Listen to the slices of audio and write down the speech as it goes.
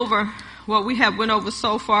Over what we have went over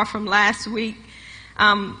so far from last week.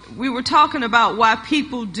 We were talking about why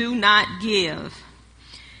people do not give.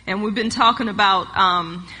 And we've been talking about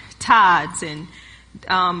tithes. And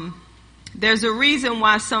there's a reason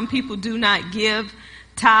why some people do not give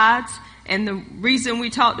tithes. And the reason we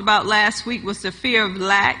talked about last week was the fear of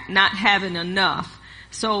lack, not having enough.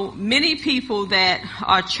 So many people that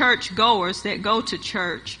are church goers, that go to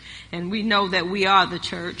church, and we know that we are the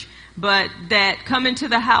church, but that come into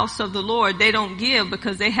the house of the Lord, they don't give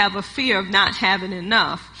because they have a fear of not having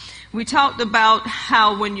enough. We talked about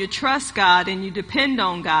how when you trust God and you depend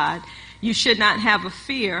on God, you should not have a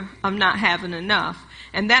fear of not having enough.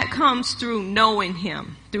 And that comes through knowing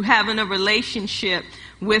Him, through having a relationship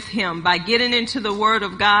with Him, by getting into the Word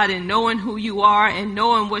of God and knowing who you are and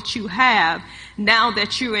knowing what you have. Now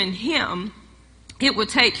that you're in Him, it will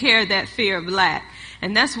take care of that fear of lack.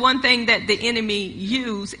 And that's one thing that the enemy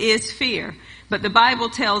uses is fear. But the Bible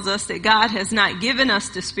tells us that God has not given us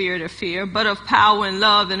the spirit of fear, but of power and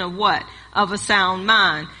love and of what? Of a sound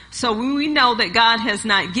mind. So when we know that God has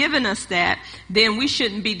not given us that, then we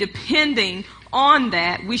shouldn't be depending on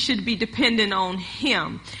that. We should be dependent on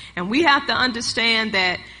Him. And we have to understand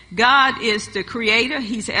that God is the creator.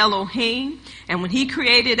 He's Elohim. And when He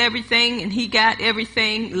created everything and He got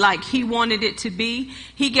everything like He wanted it to be,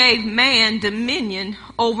 He gave man dominion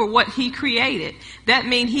over what He created. That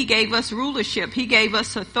means He gave us rulership. He gave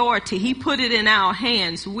us authority. He put it in our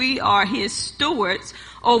hands. We are His stewards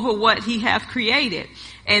over what He have created.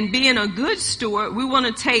 And being a good steward, we want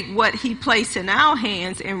to take what He placed in our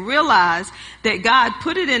hands and realize that God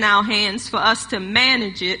put it in our hands for us to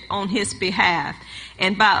manage it on His behalf.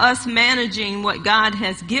 And by us managing what God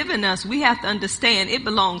has given us, we have to understand it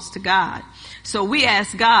belongs to God. So we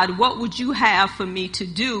ask God, what would you have for me to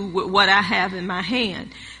do with what I have in my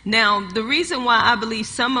hand? Now, the reason why I believe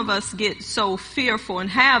some of us get so fearful and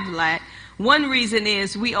have lack, one reason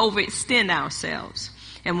is we overextend ourselves.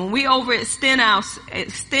 And when we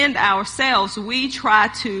extend ourselves, we try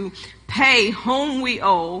to pay whom we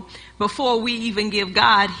owe before we even give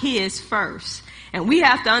God His first. And we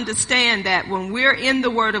have to understand that when we're in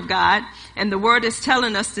the Word of God, and the Word is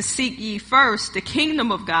telling us to seek ye first the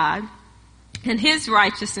kingdom of God and His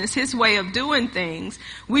righteousness, His way of doing things,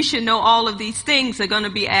 we should know all of these things are going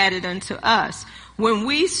to be added unto us. When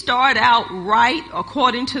we start out right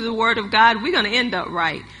according to the Word of God, we're going to end up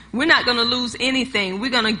right. We're not going to lose anything.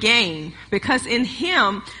 We're going to gain, because in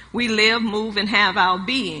Him we live, move, and have our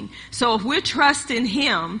being. So if we're trusting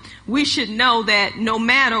Him, we should know that no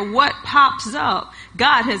matter what pops up,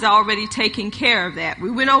 God has already taken care of that.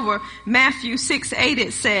 We went over Matthew 6:8.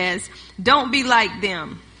 It says, don't be like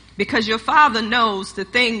them, because your Father knows the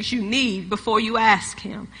things you need before you ask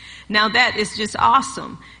Him. Now that is just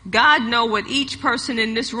awesome. God knows what each person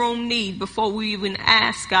in this room need before we even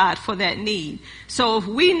ask God for that need. So if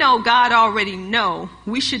we know God already know,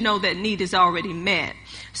 we should know that need is already met.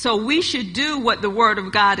 So we should do what the Word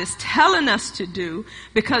of God is telling us to do,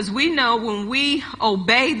 because we know when we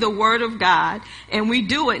obey the Word of God and we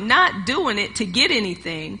do it, not doing it to get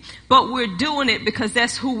anything, but we're doing it because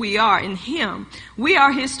that's who we are in Him. We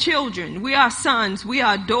are His children. We are sons. We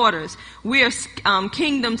are daughters. We are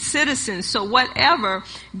kingdom citizens. So whatever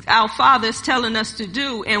our Father is telling us to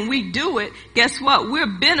do and we do it, guess what? We're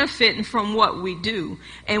benefiting from what we do.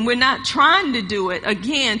 And we're not trying to do it,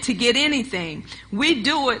 again, to get anything. We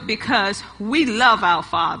do it because we love our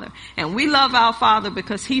Father. And we love our Father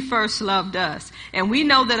because He first loved us. And we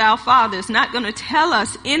know that our Father is not going to tell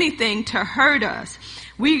us anything to hurt us.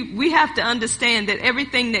 We have to understand that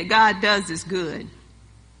everything that God does is good.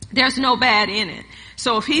 There's no bad in it.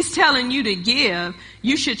 So if He's telling you to give,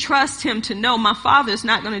 you should trust Him to know my Father's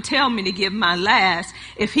not going to tell me to give my last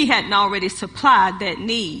if He hadn't already supplied that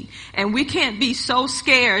need. And we can't be so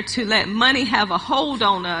scared to let money have a hold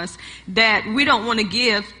on us that we don't want to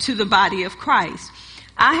give to the body of Christ.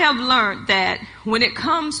 I have learned that when it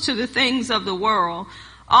comes to the things of the world,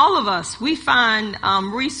 all of us, we find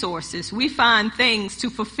resources. We find things to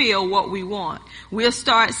fulfill what we want. We'll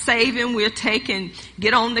start saving. We'll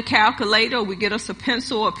get on the calculator. We get us a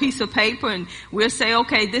pencil or a piece of paper, and we'll say,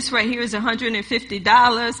 okay, this right here is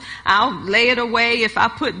 $150. I'll lay it away. If I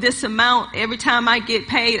put this amount, every time I get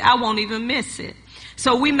paid, I won't even miss it.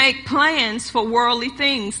 So we make plans for worldly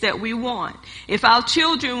things that we want. If our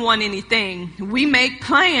children want anything, we make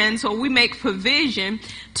plans or we make provision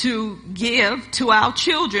to give to our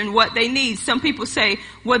children what they need. Some people say,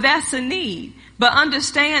 well, that's a need. But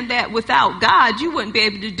understand that without God, you wouldn't be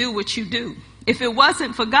able to do what you do. If it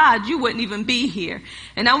wasn't for God, you wouldn't even be here.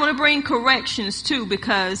 And I want to bring corrections too,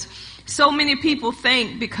 because so many people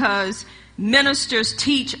think because ministers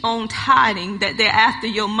teach on tithing, that they're after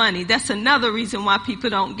your money. That's another reason why people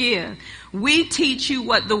don't give. We teach you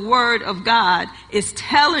what the Word of God is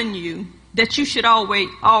telling you that you should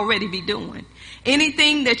already be doing.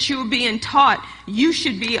 Anything that you're being taught, you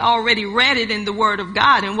should be already read it in the Word of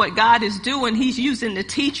God. And what God is doing, He's using the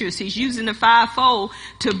teachers, He's using the fivefold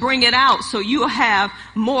to bring it out so you'll have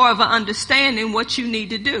more of an understanding what you need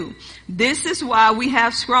to do. This is why we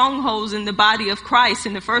have strongholds in the body of Christ.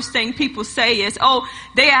 And the first thing people say is, oh,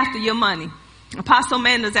 they after your money. Apostle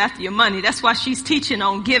Amanda's after your money. That's why she's teaching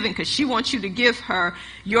on giving, because she wants you to give her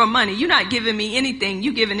your money. You're not giving me anything.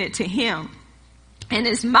 You're giving it to Him. And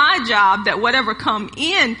it's my job that whatever come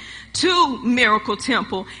in to Miracle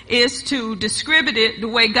Temple is to distribute it the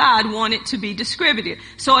way God wanted to be distributed.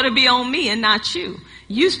 So it'll be on me and not you.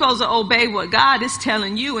 You're supposed to obey what God is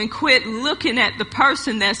telling you and quit looking at the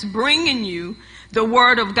person that's bringing you the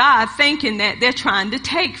Word of God thinking that they're trying to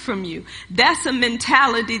take from you. That's a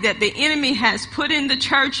mentality that the enemy has put in the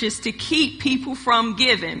churches to keep people from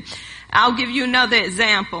giving. I'll give you another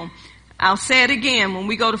example. I'll say it again. When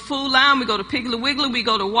we go to Food Line, we go to Piggly Wiggly, we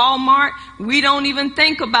go to Walmart, we don't even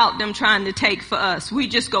think about them trying to take for us. We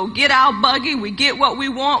just go get our buggy, we get what we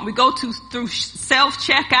want, we go through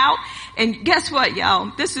self-checkout. And guess what,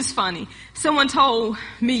 y'all? This is funny. Someone told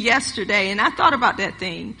me yesterday, and I thought about that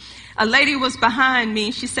thing. A lady was behind me,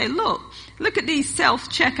 and she said, look at these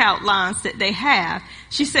self-checkout lines that they have.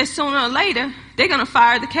 She said, sooner or later, they're going to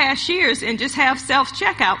fire the cashiers and just have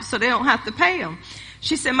self-checkout so they don't have to pay them.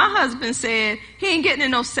 She said, my husband said he ain't getting in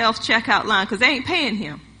no self-checkout line because they ain't paying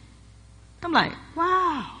him. I'm like,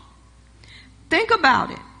 wow. Think about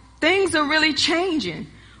it. Things are really changing.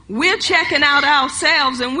 We're checking out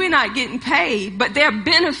ourselves and we're not getting paid, but they're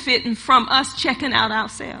benefiting from us checking out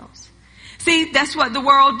ourselves. See, that's what the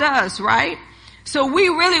world does, right? So we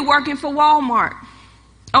really working for Walmart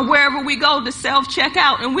or wherever we go to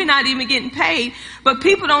self-checkout, and we're not even getting paid. But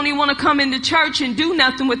people don't even want to come into church and do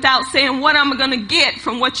nothing without saying, what am I going to get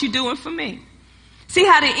from what you're doing for me? See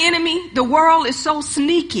how the enemy, the world is so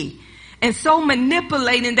sneaky and so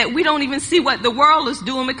manipulating that we don't even see what the world is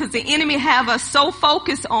doing, because the enemy have us so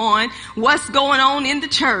focused on what's going on in the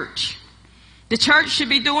church. The church should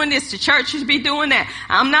be doing this. The church should be doing that.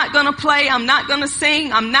 I'm not going to play. I'm not going to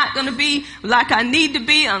sing. I'm not going to be like I need to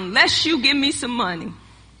be unless you give me some money.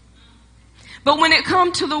 But when it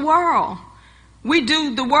comes to the world, we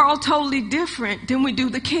do the world totally different than we do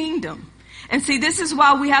the kingdom. And see, this is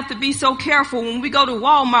why we have to be so careful. When we go to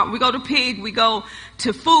Walmart, we go to Pig, we go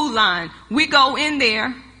to Food Line. We go in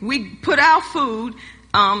there, we put our food,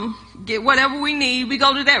 get whatever we need. We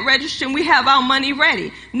go to that register and we have our money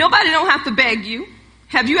ready. Nobody don't have to beg you.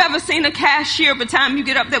 Have you ever seen a cashier by the time you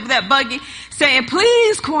get up there with that buggy saying,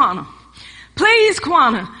 please, Quanta,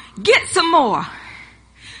 get some more.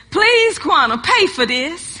 Please, Quanta, pay for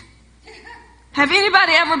this. Have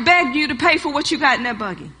anybody ever begged you to pay for what you got in that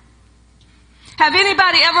buggy? Have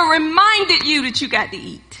anybody ever reminded you that you got to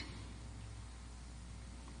eat?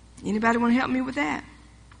 Anybody want to help me with that?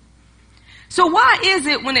 So why is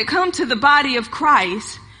it when it comes to the body of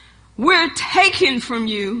Christ, we're taking from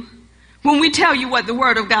you when we tell you what the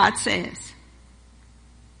Word of God says?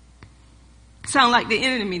 Sound like the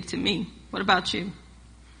enemy to me. What about you?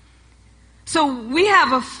 So we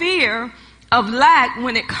have a fear of lack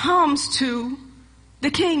when it comes to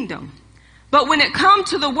the kingdom. But when it comes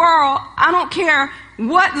to the world, I don't care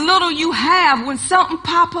what little you have, when something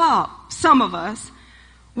pop up, some of us,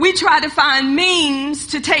 we try to find means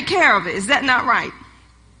to take care of it. Is that not right?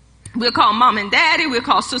 We'll call mom and daddy, we'll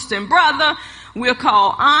call sister and brother, we'll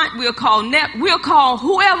call aunt, we'll call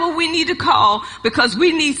whoever we need to call because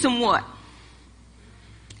we need some what?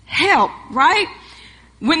 Help, right?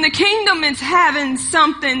 When the kingdom is having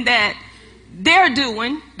something that they're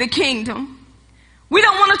doing, the kingdom, we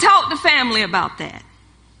don't want to talk to family about that.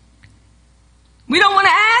 We don't want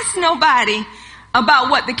to ask nobody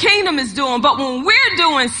about what the kingdom is doing. But when we're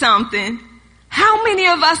doing something, how many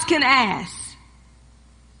of us can ask?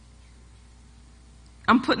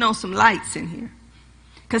 I'm putting on some lights in here.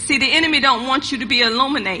 Because see, the enemy don't want you to be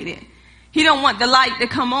illuminated. He don't want the light to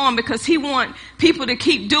come on because he want people to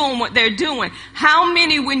keep doing what they're doing. How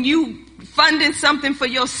many, when you funding something for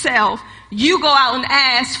yourself, you go out and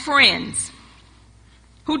ask friends?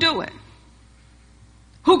 Who do it?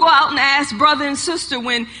 Who go out and ask brother and sister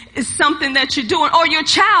when it's something that you're doing, or your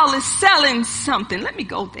child is selling something? Let me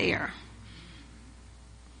go there.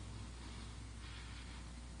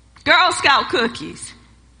 Girl Scout cookies,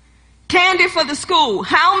 candy for the school.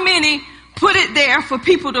 How many put it there for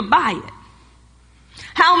people to buy it?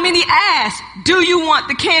 How many ask, do you want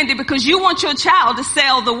the candy because you want your child to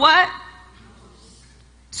sell the what?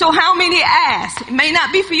 So how many ask? It may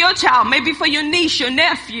not be for your child, maybe for your niece, your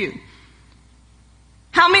nephew.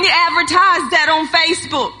 How many advertise that on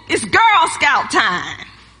Facebook? It's Girl Scout time.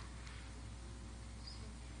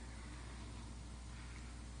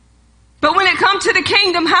 But when it comes to the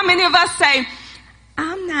kingdom, how many of us say,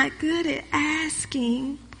 I'm not good at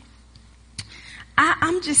asking.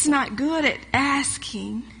 I'm just not good at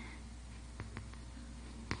asking.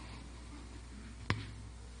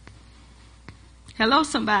 Hello,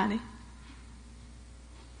 somebody.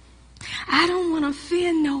 I don't want to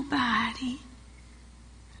offend nobody.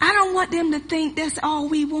 I don't want them to think that's all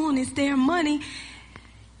we want is their money.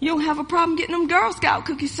 You don't have a problem getting them Girl Scout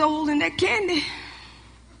cookies sold and that candy.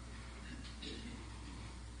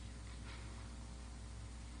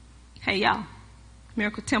 Hey, y'all.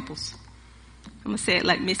 Miracle temples. I'm going to say it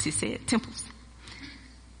like Missy said. Temples.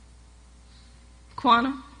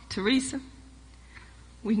 Quanah, Teresa.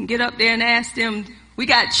 We can get up there and ask them, we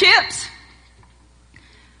got chips.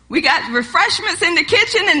 We got refreshments in the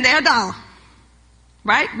kitchen and they're $1.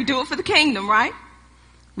 Right? We do it for the kingdom, right?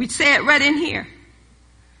 We say it right in here.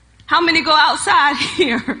 How many go outside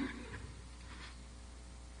here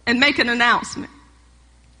and make an announcement?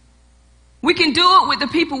 We can do it with the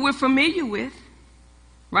people we're familiar with,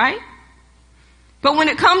 right? But when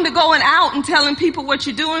it comes to going out and telling people what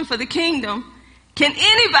you're doing for the kingdom, can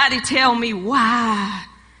anybody tell me why?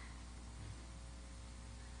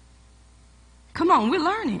 Come on, we're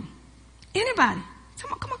learning. Anybody?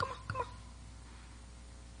 Come on.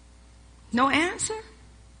 No answer?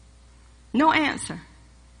 No answer.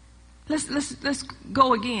 Let's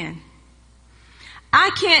go again.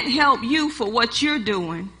 I can't help you for what you're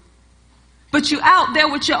doing, but you're out there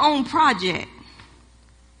with your own project.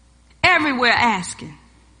 Everywhere asking.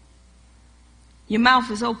 Your mouth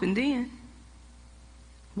is open then.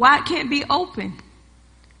 Why it can't be open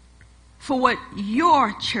for what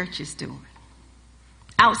your church is doing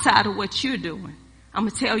outside of what you're doing? I'm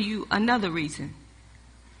going to tell you another reason.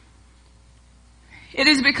 It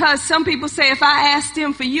is because some people say, if I ask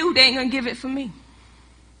them for you, they ain't going to give it for me.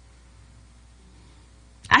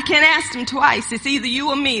 I can't ask them twice. It's either you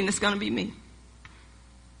or me, and it's going to be me.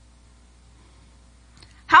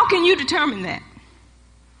 How can you determine that?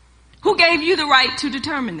 Who gave you the right to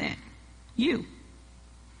determine that? You.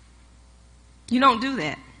 You don't do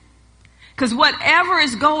that. Because whatever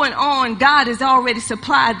is going on, God has already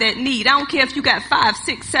supplied that need. I don't care if you got 5,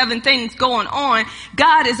 6, 7 things going on.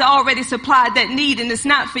 God has already supplied that need, and it's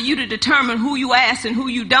not for you to determine who you ask and who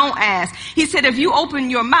you don't ask. He said, if you open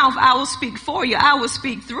your mouth, I will speak for you. I will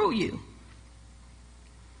speak through you.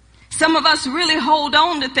 Some of us really hold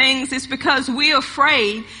on to things. It's because we're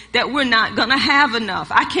afraid that we're not going to have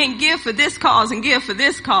enough. I can't give for this cause and give for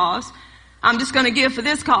this cause. I'm just going to give for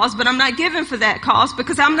this cause, but I'm not giving for that cause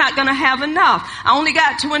because I'm not going to have enough. I only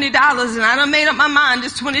got $20 and I done made up my mind.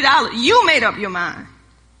 It's $20. You made up your mind.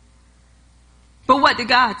 But what did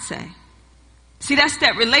God say? See, that's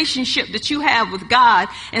that relationship that you have with God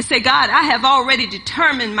and say, God, I have already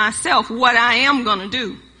determined myself what I am going to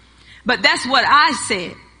do. But that's what I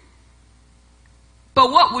said. But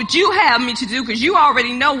what would you have me to do? Because you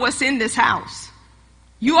already know what's in this house.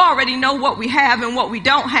 You already know what we have and what we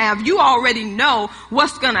don't have. You already know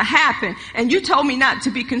what's going to happen. And you told me not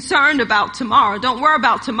to be concerned about tomorrow. Don't worry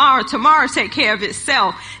about tomorrow. Tomorrow take care of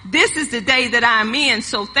itself. This is the day that I'm in.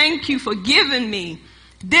 So thank you for giving me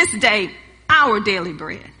this day our daily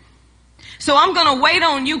bread. So I'm going to wait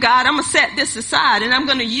on you, God. I'm going to set this aside and I'm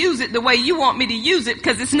going to use it the way you want me to use it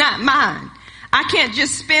because it's not mine. I can't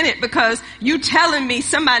just spend it because you telling me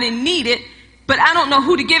somebody need it, but I don't know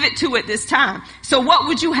who to give it to at this time. So what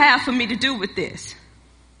would you have for me to do with this?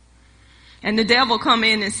 And the devil come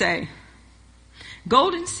in and say,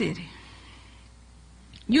 Golden City,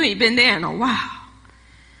 you ain't been there in a while.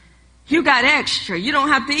 You got extra. You don't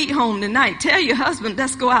have to eat home tonight. Tell your husband,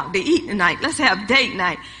 let's go out to eat tonight. Let's have date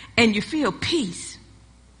night. And you feel peace.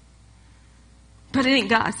 But it ain't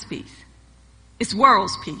God's peace. It's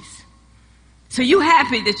world's peace. So you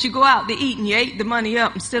happy that you go out to eat and you ate the money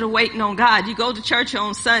up instead of waiting on God. You go to church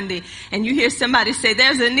on Sunday and you hear somebody say,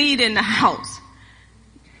 there's a need in the house.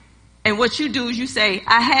 And what you do is you say,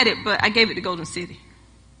 I had it, but I gave it to Golden City.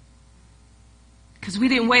 Because we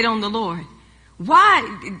didn't wait on the Lord.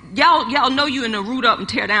 Why? Y'all know you in the root up and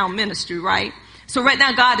tear down ministry, right? So right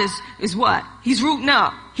now God is what? He's rooting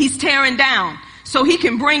up. He's tearing down so he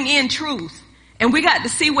can bring in truth. And we got to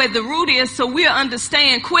see where the root is so we'll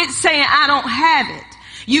understand. Quit saying, I don't have it.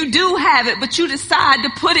 You do have it, but you decide to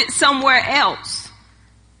put it somewhere else.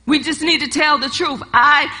 We just need to tell the truth.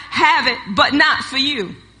 I have it, but not for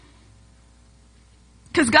you.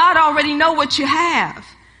 Because God already know what you have.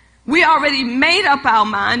 We already made up our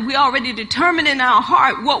mind. We already determined in our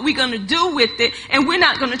heart what we're going to do with it. And we're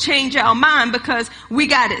not going to change our mind because we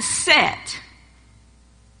got it set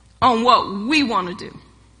on what we want to do.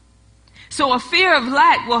 So a fear of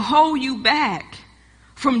lack will hold you back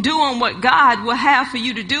from doing what God will have for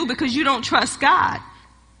you to do because you don't trust God.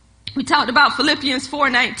 We talked about Philippians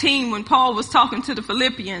 4:19 when Paul was talking to the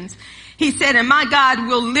Philippians. He said, and my God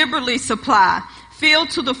will liberally supply, fill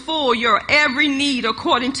to the full your every need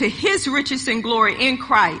according to his riches and glory in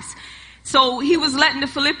Christ. So he was letting the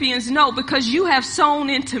Philippians know, because you have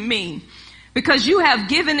sown into me, because you have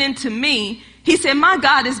given into me, he said, my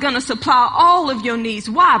God is going to supply all of your needs.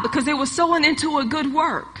 Why? Because they were sowing into a good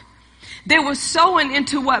work. They were sowing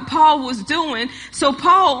into what Paul was doing. So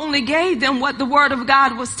Paul only gave them what the word of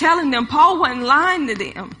God was telling them. Paul wasn't lying to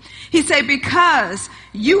them. He said, because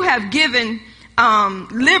you have given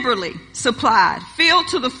liberally supplied, filled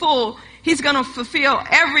to the full, he's going to fulfill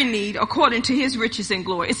every need according to his riches and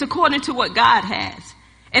glory. It's according to what God has.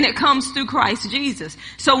 And it comes through Christ Jesus.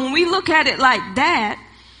 So when we look at it like that,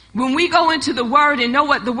 when we go into the word and know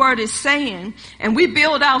what the word is saying, and we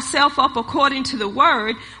build ourselves up according to the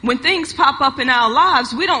word, when things pop up in our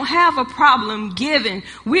lives, we don't have a problem giving.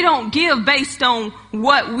 We don't give based on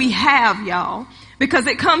what we have, y'all. Because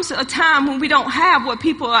it comes to a time when we don't have what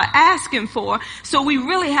people are asking for. So we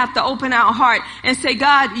really have to open our heart and say,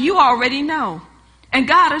 God, you already know. And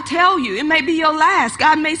God will tell you. It may be your last.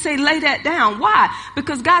 God may say, lay that down. Why?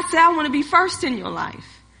 Because God said, I want to be first in your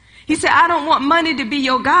life. He said, I don't want money to be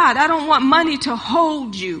your God. I don't want money to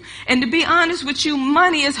hold you. And to be honest with you,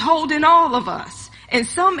 money is holding all of us. In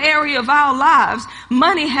some area of our lives,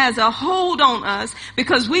 money has a hold on us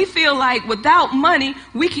because we feel like without money,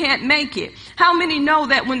 we can't make it. How many know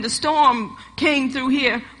that when the storm came through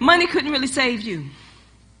here, money couldn't really save you?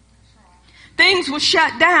 Things were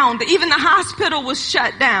shut down. Even the hospital was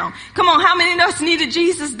shut down. Come on, how many of us needed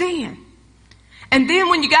Jesus then? And then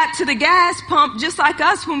when you got to the gas pump, just like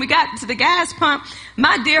us, when we got to the gas pump,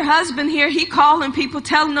 my dear husband here, he calling people,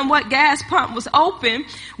 telling them what gas pump was open.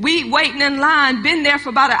 We waiting in line, been there for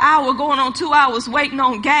about an hour, going on 2 hours waiting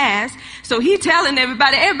on gas. So he telling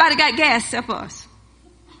everybody got gas except us.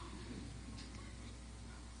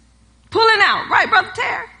 Pulling out, right, Brother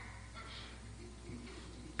Terry?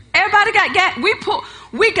 Everybody got gas.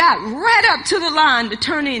 We got right up to the line to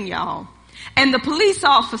turn in, y'all. And the police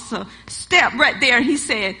officer stepped right there and he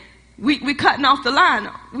said, we cutting off the line.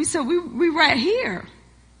 We said, we right here.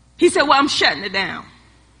 He said, well, I'm shutting it down.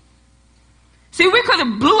 See, we could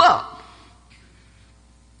have blew up.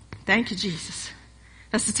 Thank you, Jesus.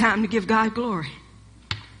 That's the time to give God glory.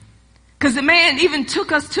 Because the man even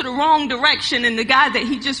took us to the wrong direction, and the guy that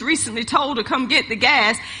he just recently told to come get the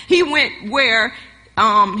gas, he went where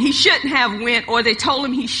he shouldn't have went, or they told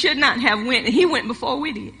him he should not have went, and he went before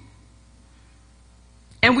we did.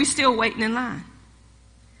 And we still waiting in line.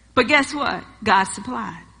 But guess what? God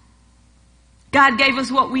supplied. God gave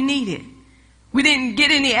us what we needed. We didn't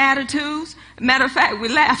get any attitudes. Matter of fact, we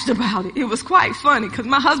laughed about it. It was quite funny because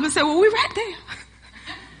my husband said, well, we right there.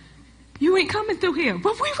 You ain't coming through here.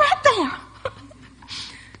 But we right there.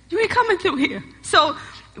 You ain't coming through here. So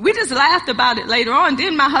we just laughed about it later on.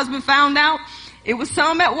 Then my husband found out it was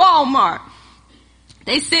some at Walmart.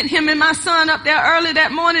 They sent him and my son up there early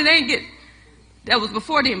that morning. That was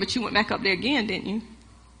before then, but you went back up there again, didn't you?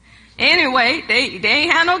 Anyway, they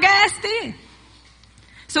ain't had no gas then.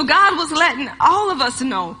 So God was letting all of us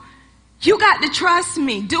know, you got to trust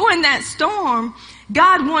me. During that storm,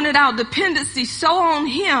 God wanted our dependency so on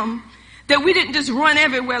him that we didn't just run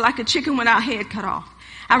everywhere like a chicken with our head cut off.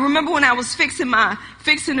 I remember when I was fixing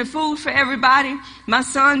the food for everybody, my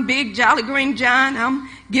son, Big Jolly Green John, I'm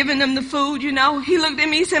giving them the food, you know. He looked at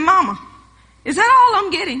me, he said, Mama, is that all I'm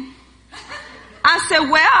getting? I said,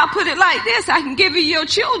 well, I'll put it like this. I can give you your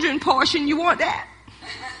children portion. You want that?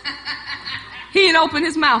 He didn't open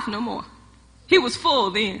his mouth no more. He was full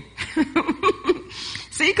then.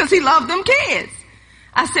 See, because he loved them kids.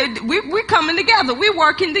 I said, we're coming together. We're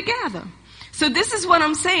working together. So this is what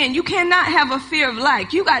I'm saying. You cannot have a fear of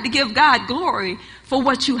lack. You got to give God glory for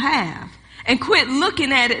what you have. And quit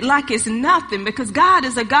looking at it like it's nothing, because God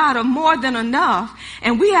is a God of more than enough.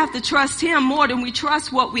 And we have to trust him more than we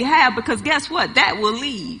trust what we have, because guess what? That will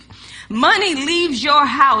leave. Money leaves your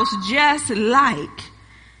house just like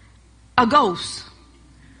a ghost.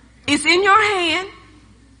 It's in your hand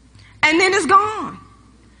and then it's gone.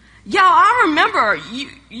 Y'all, I remember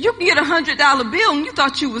you get $100 bill and you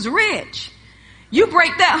thought you was rich. You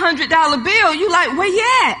break that $100 bill, you like, where you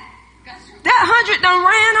at? That 100 done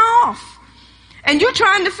ran off. And you're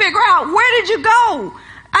trying to figure out, where did you go?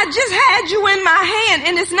 I just had you in my hand,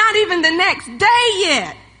 and it's not even the next day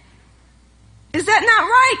yet. Is that not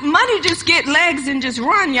right? Money just get legs and just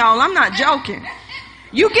run, y'all. I'm not joking.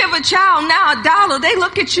 You give a child now $1, they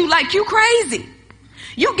look at you like you crazy.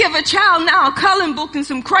 You give a child now a coloring book and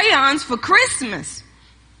some crayons for Christmas.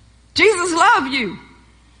 Jesus love you.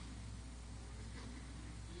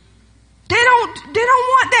 They don't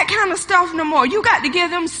want that kind of stuff no more. You got to give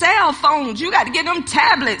them cell phones. You got to give them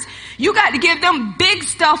tablets. You got to give them big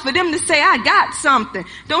stuff for them to say, I got something.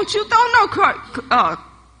 Don't you throw no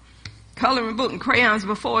coloring book and crayons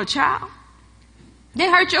before a child. They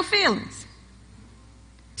hurt your feelings.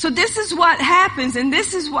 So this is what happens, and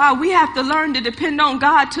this is why we have to learn to depend on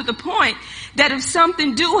God to the point that if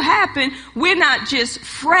something do happen, we're not just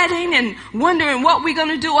fretting and wondering what we're going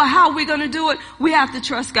to do or how we're going to do it. We have to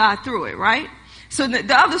trust God through it, right? So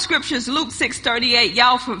the other scriptures, Luke 6:38,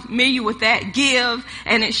 y'all familiar with that? Give,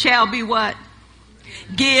 and it shall be what?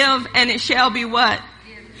 Give, and it shall be what?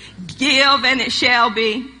 Give, and it shall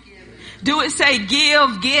be. Do it say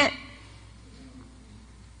give, get?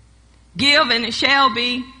 Give and it shall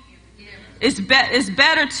be. It's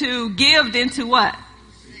better to give than to what?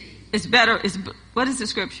 It's better. What is the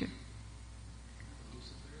scripture?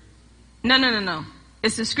 No.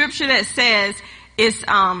 It's the scripture that says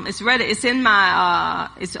it's ready. It's in my.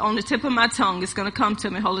 It's on the tip of my tongue. It's going to come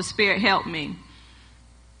to me. Holy Spirit, help me.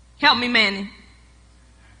 Help me, Manny.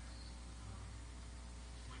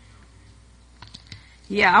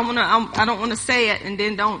 Yeah, I don't want to say it and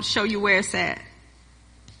then don't show you where it's at.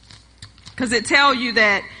 Because it tells you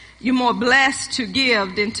that you're more blessed to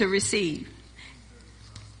give than to receive.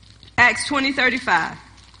 Acts 20:35.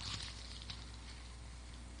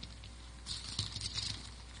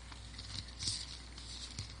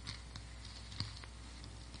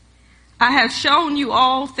 I have shown you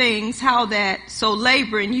all things, how that so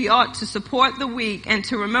laboring ye ought to support the weak and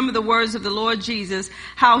to remember the words of the Lord Jesus,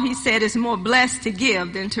 how he said it's more blessed to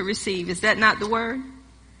give than to receive. Is that not the word?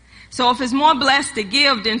 So if it's more blessed to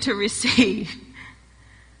give than to receive,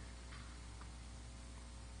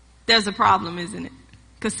 there's a problem, isn't it?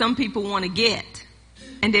 Because some people want to get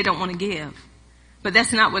and they don't want to give. But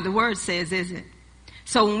that's not what the word says, is it?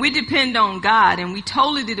 So when we depend on God and we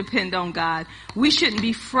totally depend on God, we shouldn't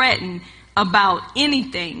be fretting about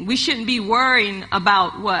anything. We shouldn't be worrying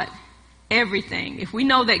about what? Everything. If we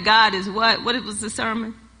know that God is what? What was the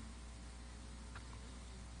sermon?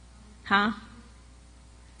 Huh?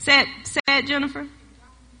 Say it, Jennifer.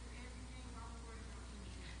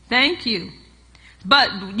 Thank you.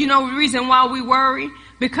 But you know the reason why we worry?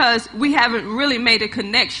 Because we haven't really made a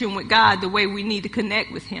connection with God the way we need to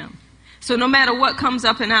connect with him. So no matter what comes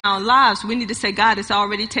up in our lives, we need to say, God, it's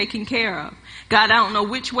already taken care of. God, I don't know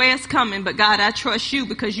which way it's coming, but God, I trust you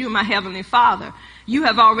because you're my heavenly Father. You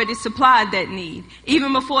have already supplied that need.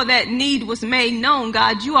 Even before that need was made known,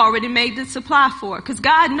 God, you already made the supply for it because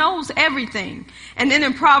God knows everything. And then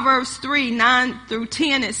in Proverbs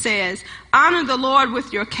 3:9-10, it says, honor the Lord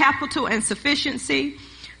with your capital and sufficiency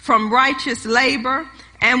from righteous labor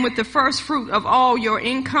and with the first fruit of all your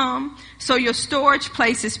income. So your storage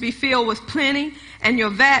places be filled with plenty and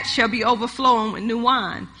your vat shall be overflowing with new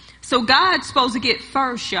wine. So God's supposed to get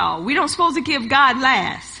first, y'all. We don't supposed to give God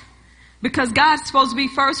last. Because God's supposed to be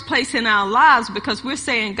first place in our lives because we're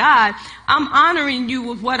saying, God, I'm honoring you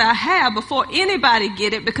with what I have before anybody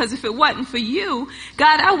get it because if it wasn't for you,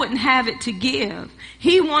 God, I wouldn't have it to give.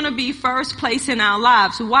 He want to be first place in our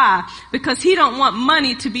lives. Why? Because he don't want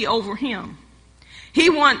money to be over him.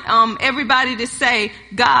 He want everybody to say,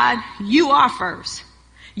 God, you are first.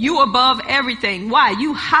 You above everything. Why?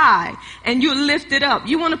 You high and you lifted up.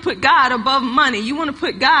 You want to put God above money. You want to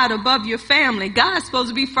put God above your family. God's supposed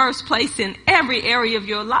to be first place in every area of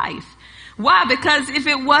your life. Why? Because if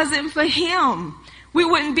it wasn't for him, we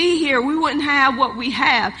wouldn't be here. We wouldn't have what we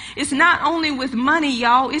have. It's not only with money,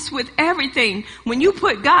 y'all. It's with everything. When you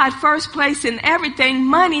put God first place in everything,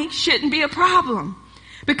 money shouldn't be a problem.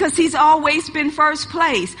 Because he's always been first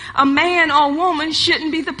place. A man or woman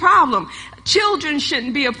shouldn't be the problem. Children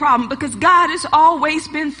shouldn't be a problem because God has always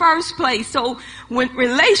been first place. So when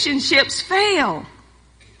relationships fail,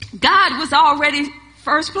 God was already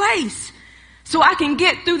first place. So I can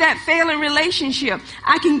get through that failing relationship.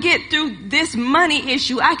 I can get through this money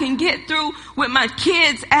issue. I can get through with my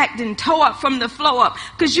kids acting toe up from the floor up.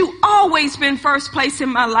 Because you always been first place in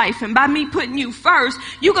my life. And by me putting you first,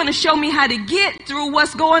 you're going to show me how to get through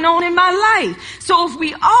what's going on in my life. So if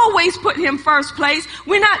we always put him first place,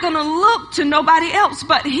 we're not going to look to nobody else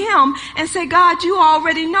but him and say, God, you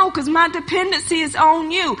already know because my dependency is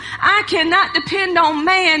on you. I cannot depend on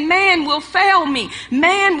man. Man will fail me.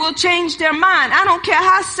 Man will change their mind. I don't care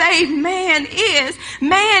how saved man is,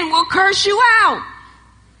 man will curse you out.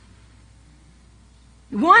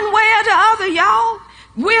 One way or the other, y'all.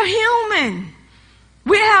 We're human.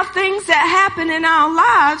 We have things that happen in our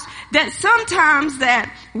lives that sometimes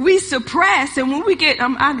that we suppress. And when we get,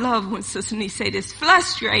 I love when Sister Nee say this,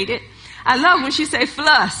 frustrated. I love when she say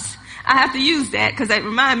fluss. I have to use that because that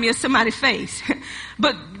reminds me of somebody's face.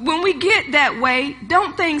 But when we get that way,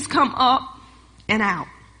 don't things come up and out?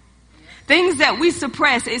 Things that we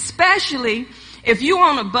suppress, especially if you're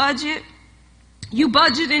on a budget, you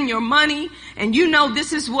budget in your money and you know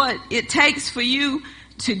this is what it takes for you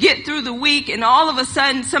to get through the week, and all of a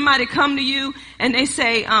sudden somebody come to you and they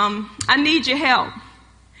say, I need your help.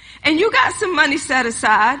 And you got some money set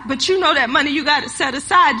aside, but you know that money you got it set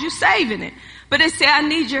aside, you're saving it. But they say, I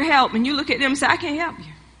need your help. And you look at them and say, I can't help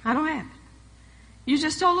you. I don't have it. You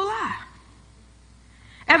just told a lie.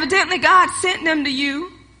 Evidently God sent them to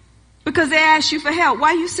you because they asked you for help. Why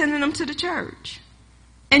are you sending them to the church?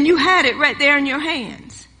 And you had it right there in your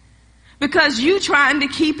hands. Because you trying to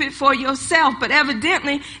keep it for yourself. But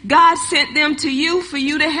evidently, God sent them to you for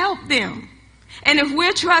you to help them. And if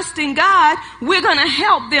we're trusting God, we're going to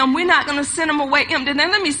help them. We're not going to send them away empty. Now,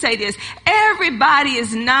 let me say this. Everybody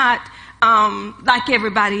is not like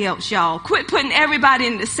everybody else, y'all. Quit putting everybody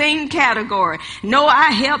in the same category. No,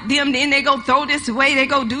 I help them. Then they go throw this away. They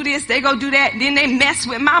go do this. They go do that. Then they mess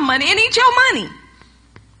with my money. It ain't your money.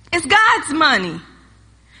 It's God's money.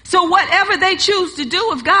 So whatever they choose to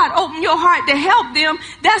do, if God opened your heart to help them,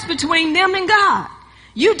 that's between them and God.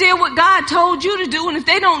 You did what God told you to do, and if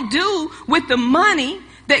they don't do with the money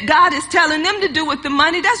that God is telling them to do with the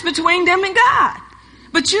money, that's between them and God.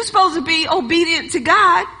 But you're supposed to be obedient to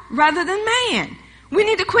God rather than man. We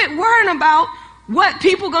need to quit worrying about what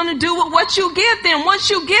people are going to do with what you give them. Once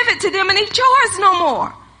you give it to them, it ain't yours no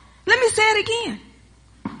more. Let me say it again.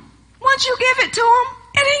 Once you give it to them,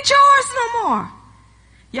 it ain't yours no more.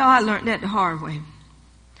 Y'all, I learned that the hard way.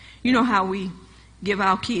 You know how we give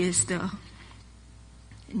our kids stuff,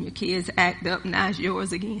 and your kids act up, now it's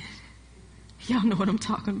yours again. Y'all know what I'm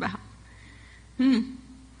talking about.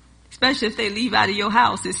 Especially if they leave out of your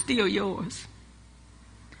house, it's still yours.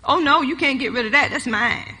 Oh no, you can't get rid of that, that's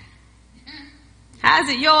mine. How's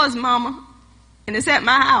it yours, mama? And it's at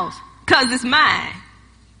my house, 'cause it's mine.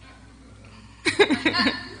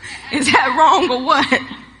 Is that wrong or what?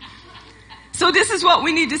 So this is what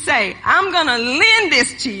we need to say. I'm going to lend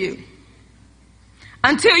this to you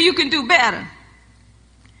until you can do better.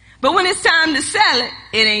 But when it's time to sell it,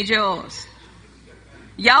 it ain't yours.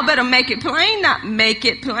 Y'all better make it plain, not make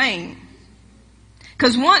it plain.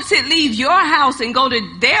 Because once it leaves your house and go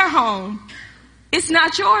to their home, it's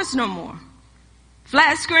not yours no more.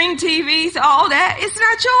 Flat screen TVs, all that, it's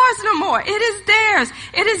not yours no more. It is theirs.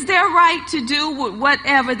 It is their right to do with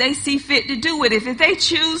whatever they see fit to do with it. If they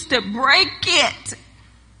choose to break it,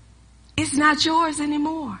 it's not yours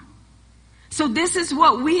anymore. So this is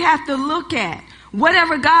what we have to look at.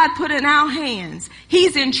 Whatever God put in our hands,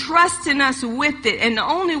 He's entrusting us with it. And the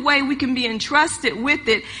only way we can be entrusted with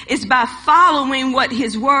it is by following what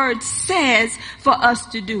His Word says for us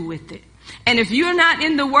to do with it. And if you're not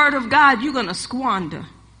in the Word of God, you're going to squander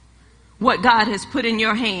what God has put in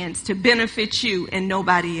your hands to benefit you and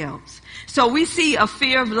nobody else. So we see a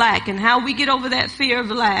fear of lack, and how we get over that fear of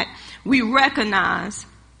lack, we recognize,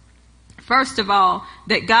 first of all,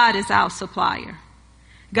 that God is our supplier.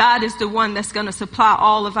 God is the one that's going to supply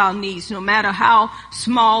all of our needs. No matter how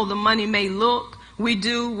small the money may look, we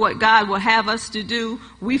do what God will have us to do.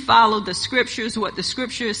 We follow the scriptures, what the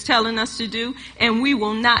scripture is telling us to do, and we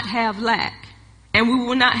will not have lack. And we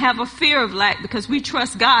will not have a fear of lack because we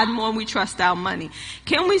trust God more than we trust our money.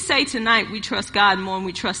 Can we say tonight we trust God more than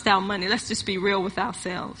we trust our money? Let's just be real with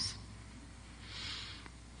ourselves.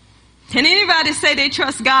 Can anybody say they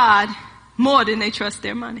trust God more than they trust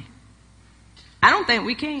their money? I don't think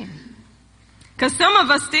we can. Because some of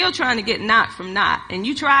us still trying to get not from not. And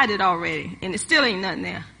you tried it already. And it still ain't nothing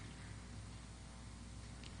there.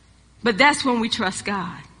 But that's when we trust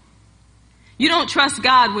God. You don't trust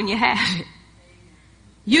God when you have it.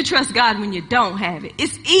 You trust God when you don't have it.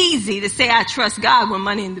 It's easy to say I trust God when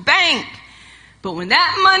money in the bank. But when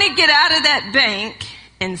that money get out of that bank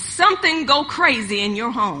and something go crazy in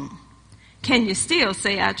your home, can you still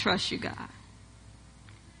say I trust you, God?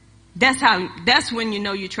 That's when you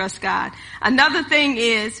know you trust God. Another thing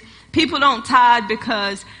is people don't tithe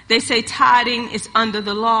because they say tithing is under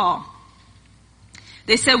the law.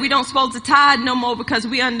 They say we don't supposed to tithe no more because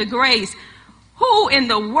we under grace. Who in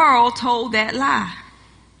the world told that lie?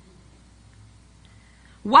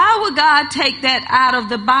 Why would God take that out of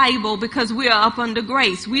the Bible because we are up under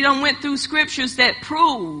grace? We done went through scriptures that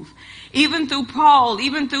prove, even through Paul,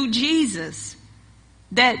 even through Jesus,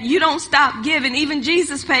 that you don't stop giving. Even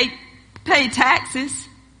Jesus paid paid taxes.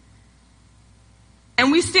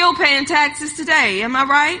 And we still paying taxes today. Am I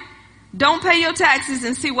right? Don't pay your taxes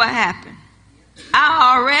and see what happens.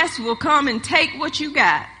 IRS will come and take what you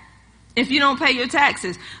got if you don't pay your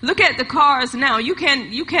taxes. Look at the cars now. You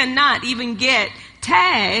cannot even get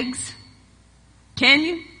tags. Can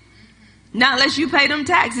you? Not unless you pay them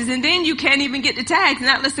taxes. And then you can't even get the tags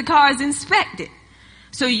not unless the car is inspected.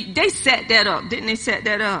 So they set that up. Didn't they set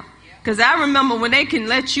that up? Because I remember when they can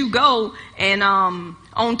let you go and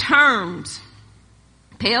on terms.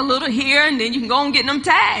 Pay a little here and then you can go and get them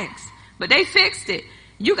tags. But they fixed it.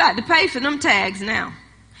 You got to pay for them tags now.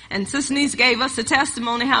 And Sister Niece gave us a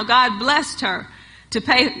testimony how God blessed her to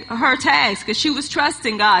pay her tags because she was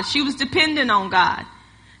trusting God. She was dependent on God.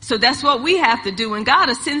 So that's what we have to do. And God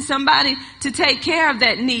will send somebody to take care of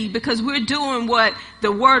that need because we're doing what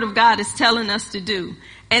the Word of God is telling us to do.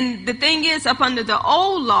 And the thing is, up under the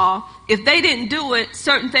old law, if they didn't do it,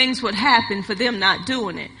 certain things would happen for them not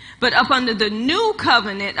doing it. But up under the new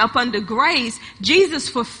covenant, up under grace, Jesus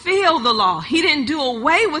fulfilled the law. He didn't do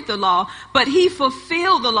away with the law, but he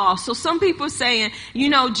fulfilled the law. So some people are saying,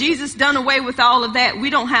 Jesus done away with all of that. We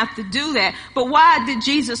don't have to do that. But why did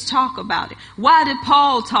Jesus talk about it? Why did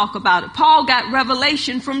Paul talk about it? Paul got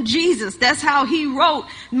revelation from Jesus. That's how he wrote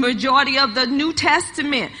the majority of the New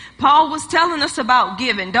Testament. Paul was telling us about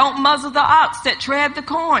giving. Don't muzzle the ox that tread the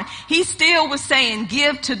corn. He still was saying,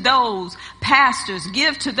 give to those pastors,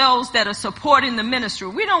 give to those that are supporting the ministry.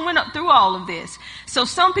 We don't went up through all of this. So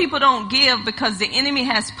some people don't give because the enemy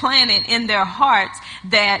has planted in their hearts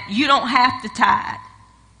that you don't have to tithe.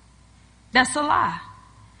 That's a lie.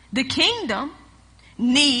 The kingdom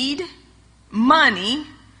need money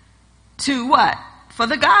to what? For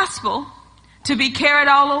the gospel to be carried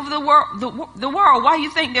all over the world. Why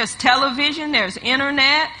you think there's television, there's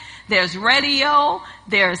internet, there's radio,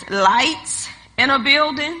 there's lights in a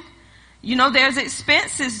building? There's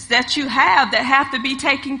expenses that you have that have to be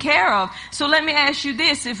taken care of. So let me ask you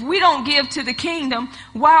this. If we don't give to the kingdom,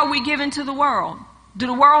 why are we giving to the world? Do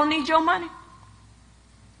the world need your money?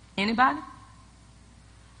 Anybody?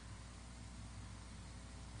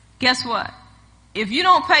 Guess what? If you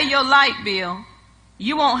don't pay your light bill,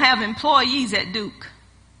 you won't have employees at Duke.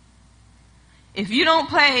 If you don't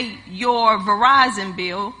pay your Verizon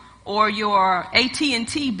bill or your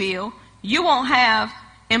AT&T bill, you won't have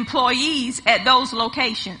employees at those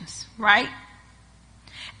locations, right?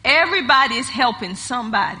 Everybody is helping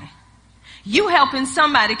somebody. You helping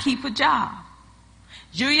somebody keep a job.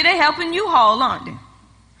 Julia, they helping U-Haul, aren't they?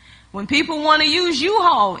 When people want to use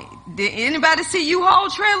U-Haul, did anybody see U-Haul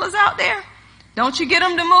trailers out there? Don't you get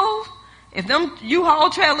them to move? If them U-Haul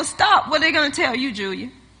trailers stop, what are they going to tell you, Julia?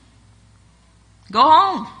 Go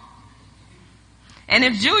home. And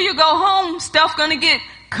if Julia go home, stuff going to get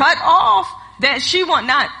cut off that she want,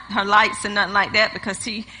 not her lights and nothing like that, because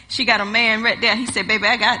she got a man right there. He said, baby,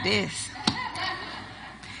 I got this.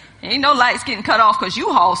 Ain't no lights getting cut off because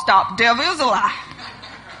U-Haul stopped. Devil is a lie.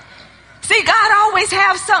 See, God always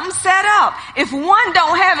have something set up. If one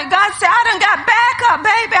don't have it, God said, I done got backup,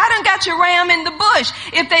 baby. I done got your ram in the bush.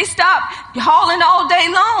 If they stop hauling all day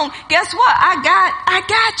long, guess what? I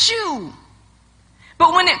got you.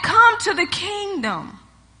 But when it comes to the kingdom,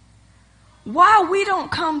 why we don't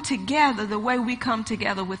come together the way we come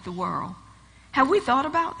together with the world? Have we thought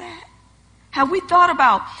about that? Have we thought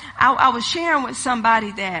about, I was sharing with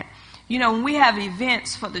somebody that, when we have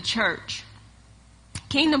events for the church,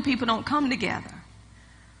 kingdom people don't come together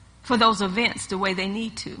for those events the way they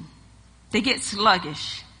need to. They get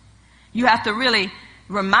sluggish. You have to really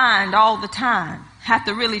remind all the time. Have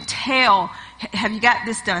to really tell, have you got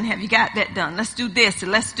this done? Have you got that done? Let's do this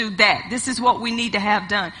and let's do that. This is what we need to have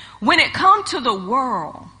done. When it comes to the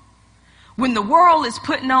world, when the world is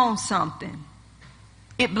putting on something,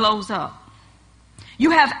 it blows up. You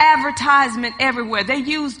have advertisement everywhere. They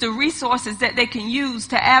use the resources that they can use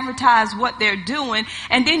to advertise what they're doing.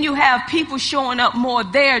 And then you have people showing up more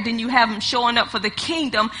there than you have them showing up for the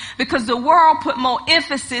kingdom, because the world put more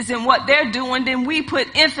emphasis in what they're doing than we put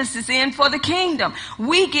emphasis in for the kingdom.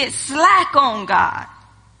 We get slack on God.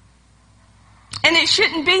 And it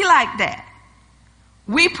shouldn't be like that.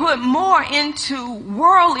 We put more into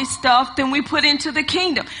worldly stuff than we put into the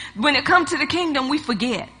kingdom. When it comes to the kingdom, we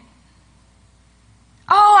forget.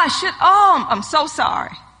 I'm so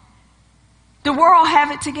sorry. The world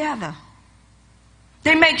have it together.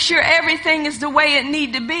 They make sure everything is the way it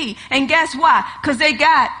need to be. And guess why? Because they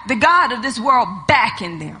got the God of this world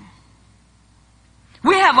backing them.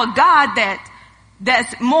 We have a God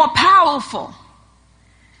that's more powerful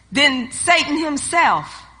than Satan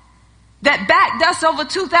himself, that backed us over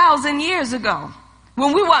 2,000 years ago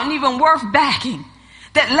when we weren't even worth backing.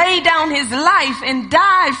 that laid down his life and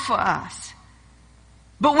died for us.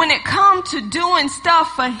 But when it comes to doing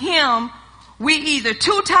stuff for him, we either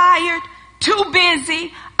too tired, too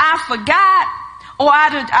busy, I forgot, or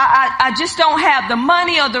I just don't have the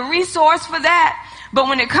money or the resource for that. But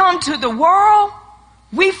when it comes to the world,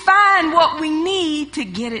 we find what we need to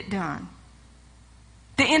get it done.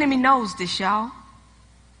 The enemy knows this, y'all.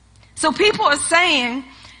 So people are saying,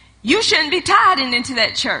 you shouldn't be tithing into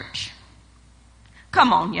that church.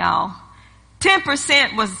 Come on, y'all.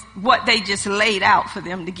 10% was what they just laid out for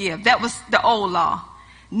them to give. That was the old law.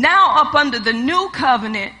 Now up under the new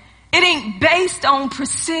covenant, it ain't based on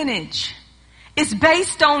percentage. It's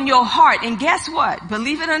based on your heart. And guess what?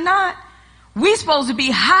 Believe it or not, we're supposed to be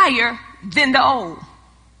higher than the old.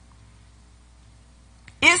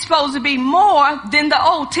 It's supposed to be more than the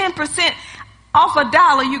old. 10% off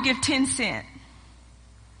 $1, you give 10 cents.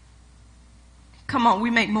 Come on,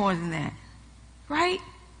 we make more than that. Right?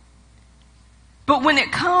 But when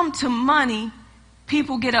it comes to money,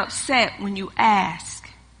 people get upset when you ask,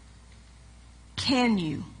 can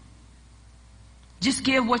you? Just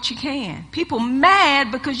give what you can. People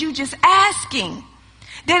mad because you just asking.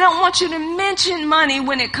 They don't want you to mention money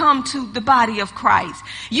when it comes to the body of Christ.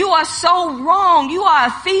 You are so wrong. You are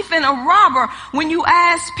a thief and a robber when you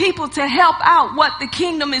ask people to help out what the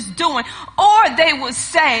kingdom is doing. Or they will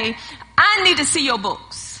say, I need to see your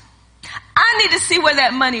books. I need to see where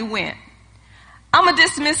that money went. I'm going to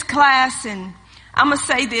dismiss class and I'm going to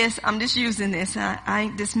say this. I'm just using this. I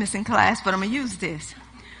ain't dismissing class, but I'm going to use this.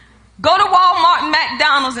 Go to Walmart and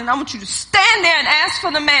McDonald's and I want you to stand there and ask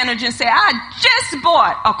for the manager and say, I just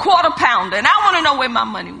bought a quarter pounder and I want to know where my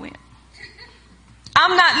money went.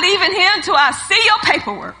 I'm not leaving here until I see your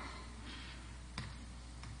paperwork.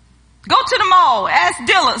 Go to the mall, ask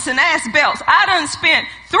Dillard's and ask Belts. I done spent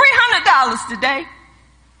 $300 today.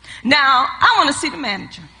 Now, I want to see the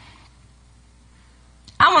manager.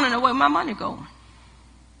 I want to know where my money going.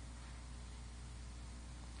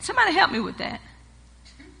 Somebody help me with that.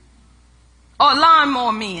 Or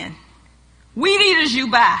lawnmower men. Weed eaters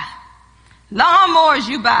you buy. Lawnmowers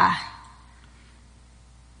you buy.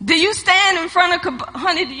 Do you stand in front of,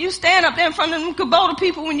 honey, do you stand up there in front of them Kubota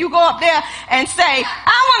people when you go up there and say,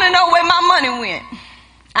 I want to know where my money went.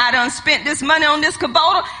 I done spent this money on this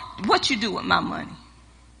Kubota. What you do with my money?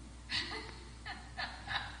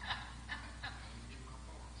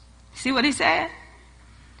 See what he said?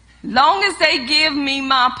 Long as they give me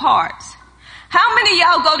my parts. How many of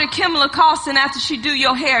y'all go to Kim LaCostin after she do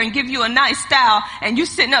your hair and give you a nice style and you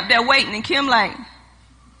sitting up there waiting and Kim like,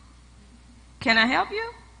 can I help you?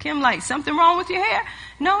 Kim like, something wrong with your hair?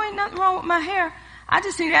 No, ain't nothing wrong with my hair. I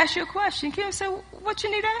just need to ask you a question. Kim said, what you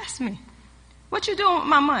need to ask me? What you doing with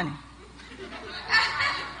my money?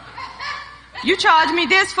 You charge me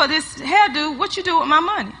this for this hairdo. What you do with my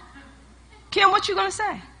money? Kim, what you gonna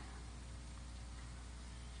say?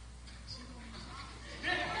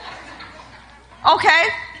 Okay,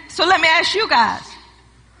 so let me ask you guys.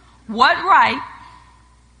 What right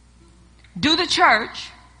do the church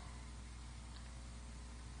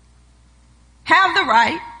have the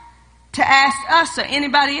right to ask us or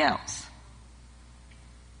anybody else?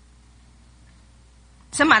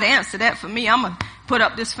 Somebody answer that for me. I'm going to put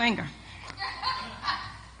up this finger.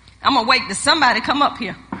 I'm going to wait till somebody come up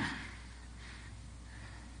here.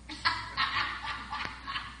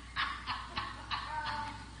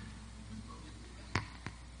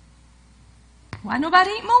 Why nobody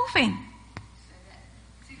ain't moving?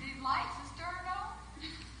 See these lights is turned on?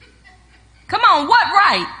 Come on, what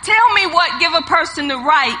right? Tell me what give a person the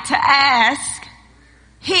right to ask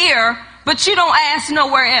here, but you don't ask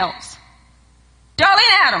nowhere else.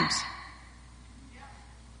 Darlene Adams.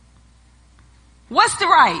 What's the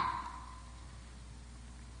right?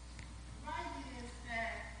 Right is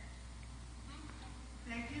that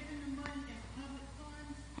they're giving the money as public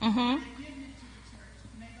funds. Mm-hmm. They're giving it to the church.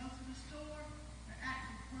 When they go to the store, they're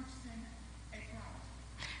actually purchasing a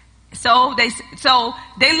product. So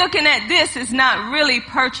they looking at this as not really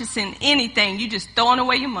purchasing anything. You just throwing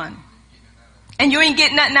away your money. And you ain't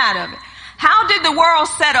getting nothing out of it. How did the world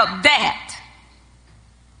set up that?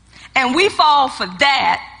 And we fall for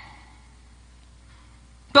that.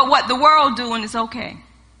 But what the world doing is okay.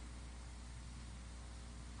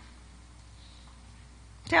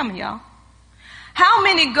 Tell me, y'all. How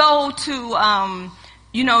many go to,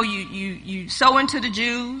 you sow into the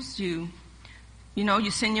Jews, you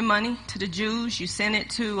send your money to the Jews, you send it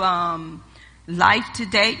to Life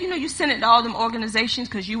Today. You send it to all them organizations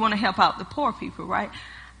because you want to help out the poor people, right?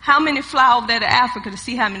 How many fly over there to Africa to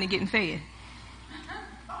see how many getting fed?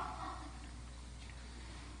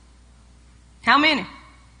 How many?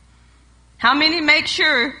 How many make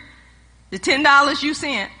sure the $10 you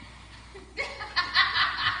sent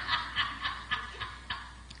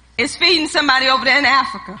is feeding somebody over there in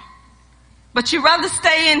Africa? But you rather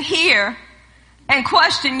stay in here and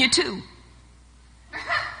question your $2.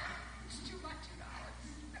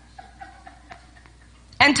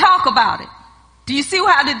 And talk about it. Do you see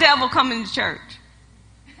how the devil come into church?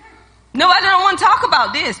 Nobody don't want to talk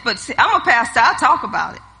about this, but see, I'm a pastor, I'll talk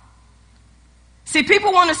about it. See,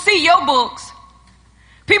 people want to see your books.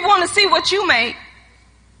 People want to see what you make.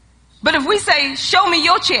 But if we say, show me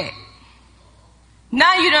your check,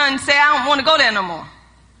 now you done say, I don't want to go there no more.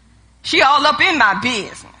 She all up in my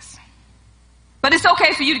business. But it's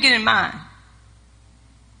okay for you to get in mine.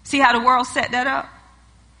 See how the world set that up?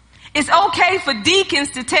 It's okay for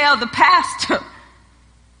deacons to tell the pastor,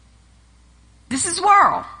 this is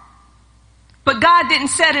world. But God didn't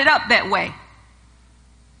set it up that way.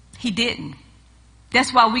 He didn't.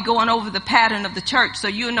 That's why we're going over the pattern of the church, so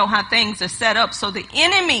you know how things are set up, so the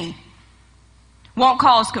enemy won't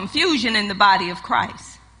cause confusion in the body of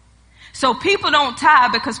Christ. So people don't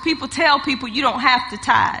tithe because people tell people you don't have to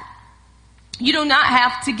tithe. You do not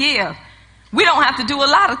have to give. We don't have to do a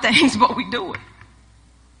lot of things, but we do it.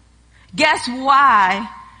 Guess why?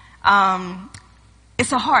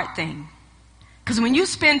 It's a heart thing. Because when you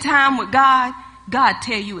spend time with God, God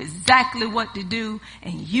tell you exactly what to do,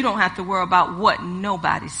 and you don't have to worry about what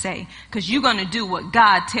nobody say, because you're going to do what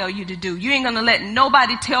God tell you to do. You ain't going to let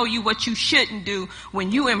nobody tell you what you shouldn't do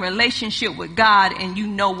when you in relationship with God and you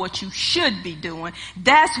know what you should be doing.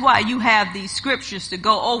 That's why you have these scriptures to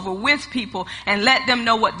go over with people and let them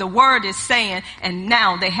know what the word is saying, and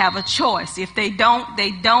now they have a choice. If they don't,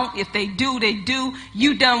 they don't. If they do, they do.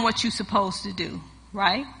 You done what you're supposed to do,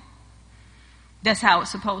 right? That's how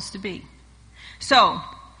it's supposed to be. So,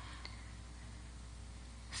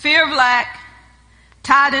 fear of lack,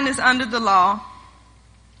 tithing is under the law.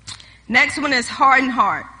 Next one is hardened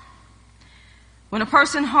heart. When a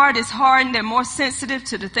person's heart is hardened, they're more sensitive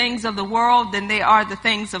to the things of the world than they are the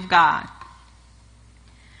things of God.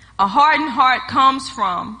 A hardened heart comes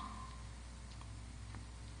from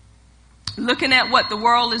looking at what the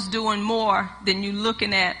world is doing more than you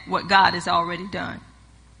looking at what God has already done.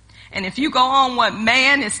 And if you go on what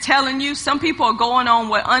man is telling you, some people are going on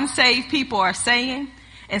what unsaved people are saying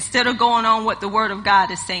instead of going on what the word of God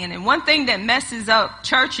is saying. And one thing that messes up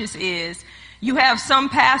churches is you have some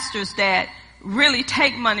pastors that really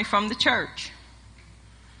take money from the church.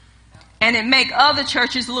 And it make other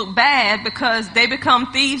churches look bad because they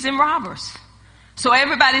become thieves and robbers. So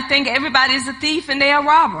everybody think everybody's a thief and they're a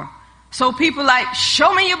robber. So people like,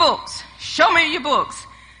 show me your books. Show me your books.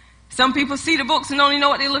 Some people see the books and don't even know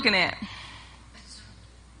what they're looking at.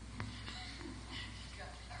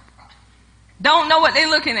 Don't know what they're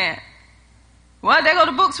looking at. Well, there go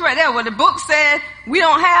the books right there. Well, the book said, we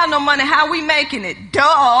don't have no money. How we making it?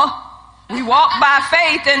 Duh. We walk by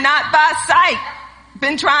faith and not by sight.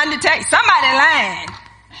 Been trying to take somebody lying.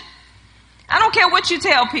 I don't care what you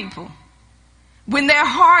tell people. When their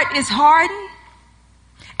heart is hardened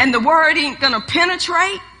and the word ain't going to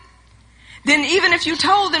penetrate, then even if you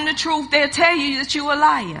told them the truth, they'll tell you that you're a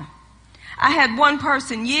liar. I had one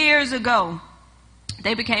person years ago.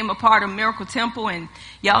 They became a part of Miracle Temple, and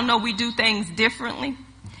y'all know we do things differently.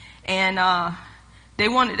 And they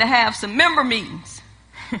wanted to have some member meetings.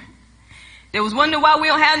 They was wondering why we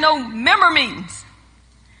don't have no member meetings.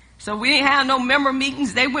 So we didn't have no member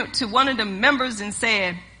meetings. They went to one of the members and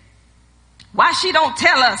said, why she don't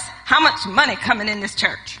tell us how much money coming in this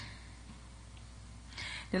church?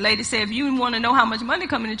 The lady said, if you want to know how much money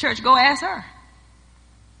coming in church, go ask her.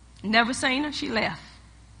 Never seen her. She left.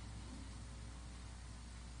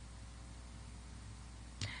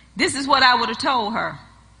 This is what I would have told her.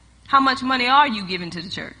 How much money are you giving to the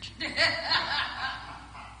church?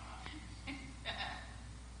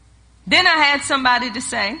 Then I had somebody to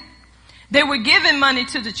say, they were giving money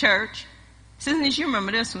to the church. Since you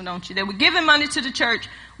remember this one, don't you? They were giving money to the church.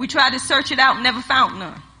 We tried to search it out and never found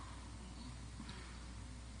none.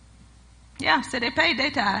 Yeah, so they paid their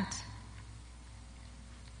tithes.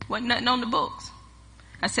 Wasn't nothing on the books.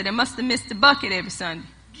 I said, they must have missed the bucket every Sunday.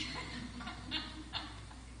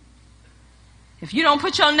 If you don't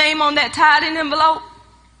put your name on that tithing envelope,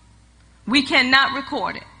 we cannot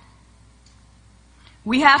record it.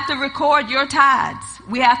 We have to record your tithes.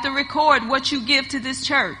 We have to record what you give to this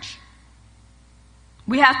church.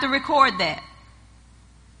 We have to record that.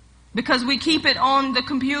 Because we keep it on the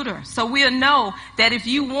computer. So we'll know that if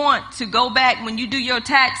you want to go back when you do your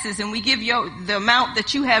taxes and we give you the amount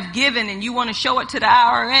that you have given and you want to show it to the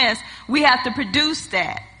IRS, we have to produce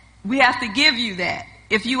that. We have to give you that.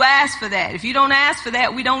 if you ask for that. If you don't ask for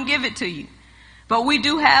that, we don't give it to you. But we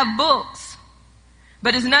do have books.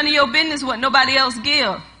 But it's none of your business what nobody else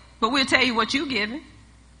give. But we'll tell you what you giving.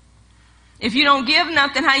 If you don't give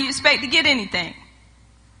nothing, how you expect to get anything?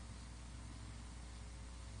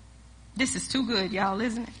 This is too good, y'all,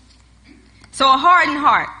 isn't it? So a hardened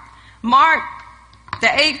heart. Mark, the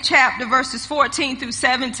 8th chapter, verses 14 through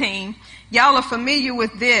 17. Y'all are familiar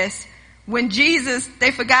with this. When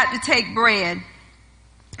they forgot to take bread.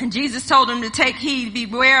 And Jesus told them to take heed,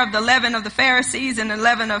 beware of the leaven of the Pharisees and the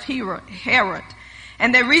leaven of Herod.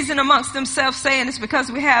 And they reasoned amongst themselves, saying, it's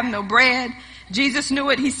because we have no bread. Jesus knew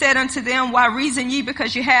it. He said unto them, why reason ye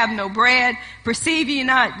because you have no bread? Perceive ye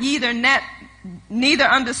not, neither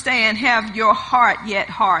understand, have your heart yet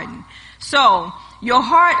hardened. So, your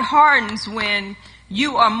heart hardens when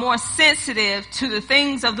you are more sensitive to the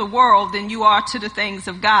things of the world than you are to the things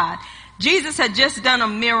of God. Jesus had just done a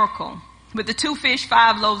miracle with the 2 fish,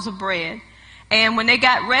 5 loaves of bread. And when they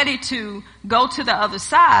got ready to go to the other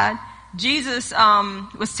side, Jesus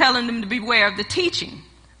was telling them to beware of the teaching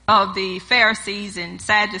of the Pharisees and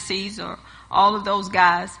Sadducees, or all of those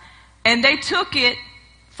guys. And they took it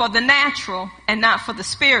for the natural and not for the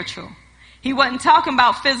spiritual. He wasn't talking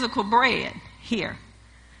about physical bread here.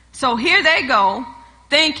 So here they go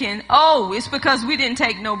thinking, oh, it's because we didn't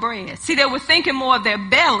take no bread. See, they were thinking more of their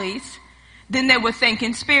bellies than they were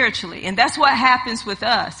thinking spiritually. And that's what happens with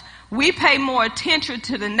us. We pay more attention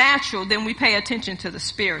to the natural than we pay attention to the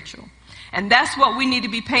spiritual. And that's what we need to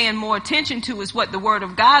be paying more attention to, is what the Word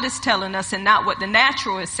of God is telling us and not what the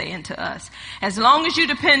natural is saying to us. As long as you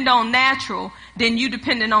depend on natural, then you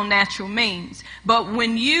dependent on natural means. But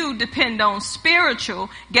when you depend on spiritual,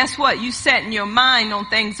 guess what? You setting your mind on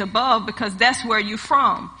things above, because that's where you're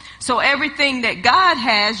from. So everything that God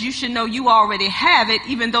has, you should know you already have it,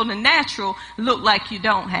 even though the natural look like you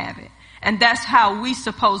don't have it. And that's how we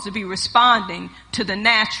supposed to be responding to the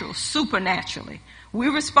natural, supernaturally. We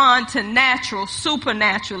respond to natural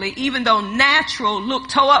supernaturally, even though natural look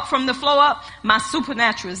toe up from the flow up, my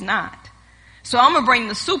supernatural is not. So I'm going to bring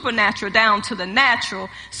the supernatural down to the natural.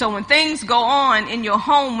 So when things go on in your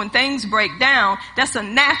home, when things break down, that's a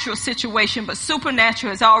natural situation, but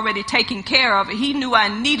supernatural is already taken care of. He knew I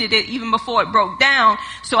needed it even before it broke down.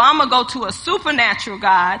 So I'm going to go to a supernatural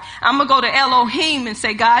God. I'm going to go to Elohim and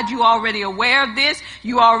say, God, you already aware of this.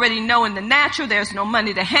 You already know in the natural there's no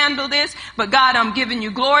money to handle this. But God, I'm giving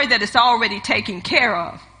you glory that it's already taken care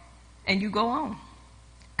of. And you go on.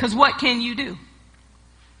 Because what can you do?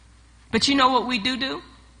 But you know what we do?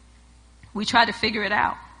 We try to figure it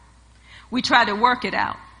out. We try to work it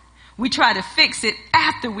out. We try to fix it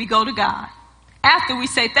after we go to God. After we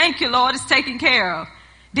say, thank you, Lord, it's taken care of.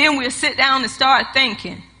 Then we'll sit down and start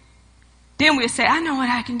thinking. Then we'll say, I know what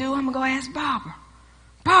I can do. I'm going to go ask Barbara.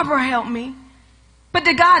 Barbara help me. But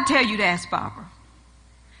did God tell you to ask Barbara?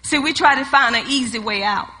 See, we try to find an easy way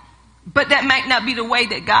out. But that might not be the way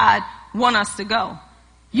that God wants us to go.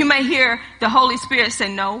 You may hear the Holy Spirit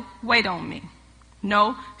say, no, wait on me.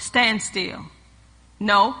 No, stand still.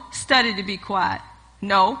 No, study to be quiet.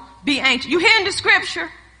 No, be anxious. You hearing the scripture?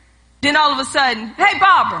 Then all of a sudden, hey,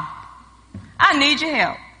 Barbara, I need your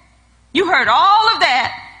help. You heard all of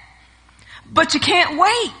that, but you can't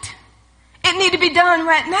wait. It need to be done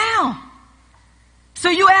right now. So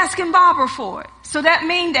you asking Barbara for it. So that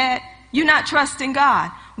means that you're not trusting God.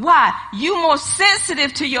 Why? You're more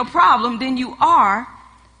sensitive to your problem than you are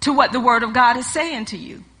to what the Word of God is saying to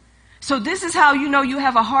you. So this is how you know you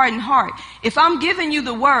have a hardened heart. If I'm giving you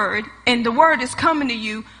the Word and the Word is coming to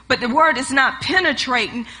you, but the Word is not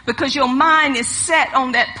penetrating because your mind is set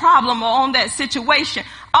on that problem or on that situation,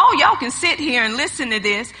 all y'all can sit here and listen to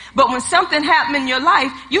this, but when something happened in your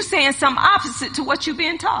life, you're saying something opposite to what you're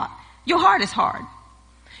being taught. Your heart is hard.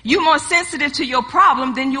 You're more sensitive to your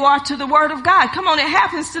problem than you are to the Word of God. Come on, it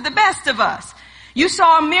happens to the best of us. You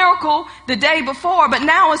saw a miracle the day before, but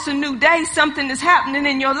now it's a new day. Something is happening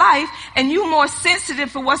in your life, and you're more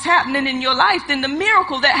sensitive for what's happening in your life than the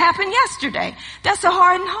miracle that happened yesterday. That's a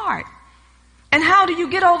hardened heart. And how do you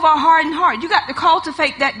get over a hardened heart? You got to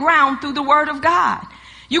cultivate that ground through the Word of God.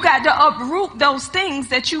 You got to uproot those things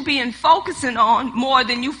that you being focusing on more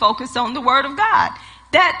than you focus on the Word of God.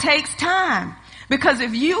 That takes time. Because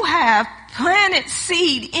if you have planted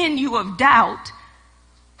seed in you of doubt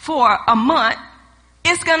for a month,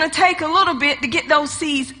 it's going to take a little bit to get those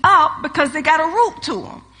seeds up because they got a root to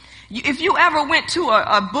them. If you ever went to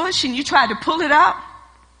a bush and you tried to pull it up,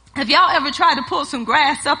 have y'all ever tried to pull some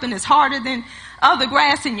grass up and it's harder than other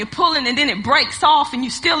grass and you're pulling and then it breaks off and you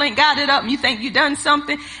still ain't got it up and you think you done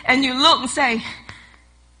something and you look and say,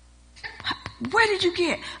 where did you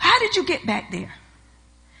get? How did you get back there?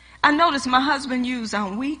 I noticed my husband used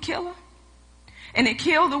weed killer, and it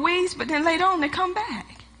killed the weeds, but then later on they come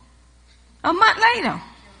back. A month later,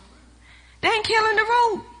 they ain't killing the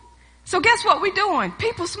root. So guess what we doing?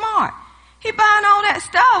 People smart. He buying all that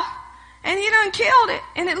stuff, and he done killed it,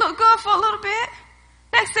 and it looked good for a little bit.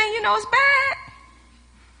 Next thing you know, it's bad.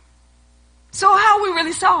 So how are we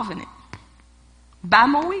really solving it? Buy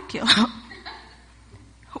more weed killer.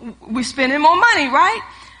 We're spending more money, right?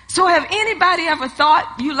 So have anybody ever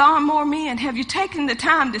thought, you lawnmower men, have you taken the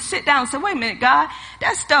time to sit down and say, wait a minute, God,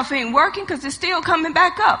 that stuff ain't working because it's still coming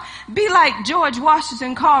back up. Be like George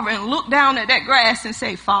Washington Carver and look down at that grass and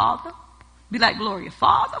say, Father. Be like Gloria,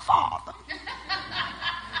 Father, Father.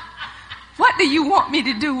 What do you want me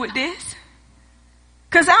to do with this?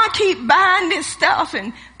 Because I keep buying this stuff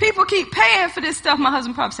and people keep paying for this stuff. My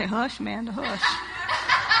husband probably say, hush, Amanda, hush.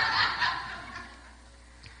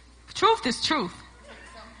 Truth is truth.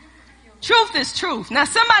 Truth is truth. Now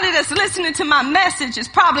somebody that's listening to my message is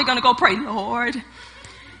probably going to go pray, Lord,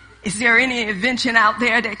 is there any invention out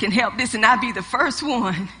there that can help this and I'll be the first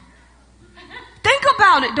one? Think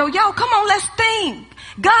about it though, y'all. Come on, let's think.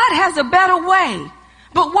 God has a better way.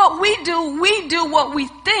 But what we do what we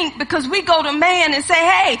think because we go to man and say,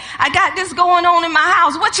 hey, I got this going on in my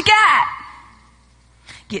house. What you got?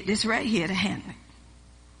 Get this right here to handle it.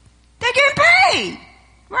 They're getting paid,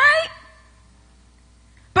 right?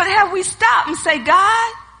 But have we stopped and say,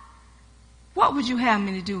 God, what would you have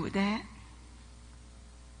me to do with that?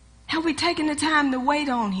 Have we taken the time to wait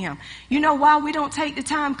on him? You know why we don't take the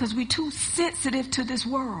time? Because we're too sensitive to this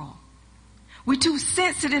world. We're too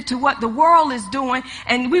sensitive to what the world is doing,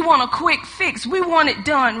 and we want a quick fix. We want it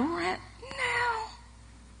done right now.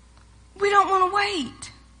 We don't want to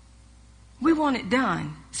wait. We want it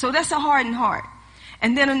done. So that's a hardened heart.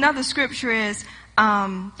 And then another scripture is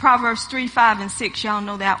Proverbs 3, 5, and 6. Y'all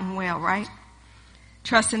know that one well, right?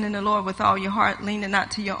 Trusting in the Lord with all your heart, leaning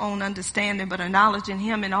not to your own understanding, but acknowledging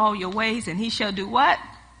him in all your ways, and he shall do what?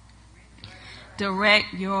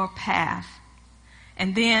 Direct your path.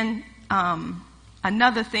 And then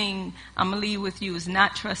another thing I'm going to leave with you is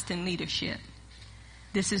not trusting leadership.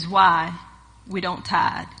 This is why we don't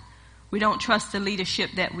tithe. We don't trust the leadership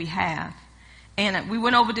that we have. And we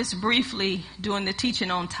went over this briefly during the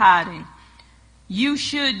teaching on tithing. You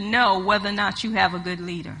should know whether or not you have a good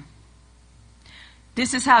leader.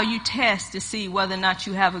 This is how you test to see whether or not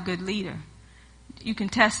you have a good leader. You can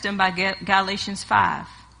test them by Galatians 5,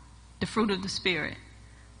 the fruit of the Spirit.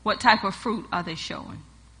 What type of fruit are they showing?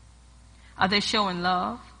 Are they showing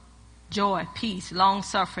love, joy, peace,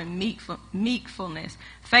 long-suffering, meekfulness,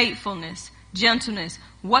 faithfulness, gentleness?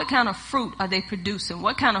 What kind of fruit are they producing?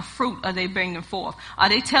 What kind of fruit are they bringing forth? Are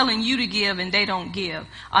they telling you to give and they don't give?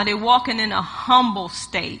 Are they walking in a humble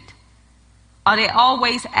state? Are they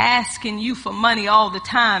always asking you for money all the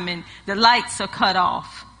time and the lights are cut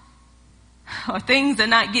off? Or things are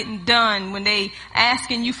not getting done when they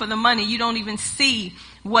asking you for the money, you don't even see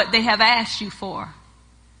what they have asked you for.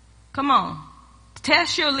 Come on.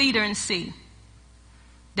 Test your leader and see.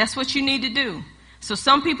 That's what you need to do. So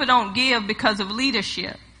some people don't give because of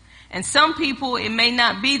leadership. And some people, it may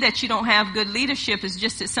not be that you don't have good leadership. It's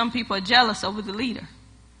just that some people are jealous over the leader.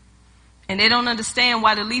 And they don't understand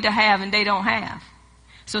why the leader have and they don't have.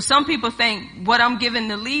 So some people think what I'm giving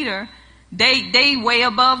the leader, they way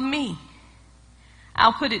above me.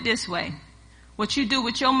 I'll put it this way. What you do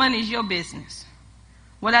with your money is your business.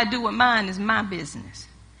 What I do with mine is my business.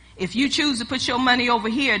 If you choose to put your money over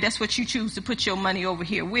here, that's what you choose to put your money over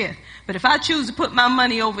here with. But if I choose to put my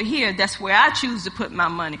money over here, that's where I choose to put my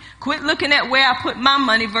money. Quit looking at where I put my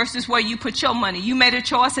money versus where you put your money. You made a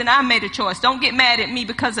choice and I made a choice. Don't get mad at me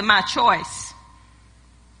because of my choice.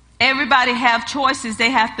 Everybody have choices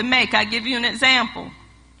they have to make. I'll give you an example.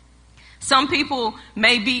 Some people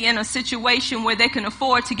may be in a situation where they can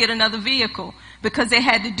afford to get another vehicle because they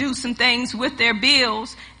had to do some things with their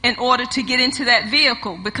bills in order to get into that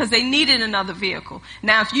vehicle because they needed another vehicle.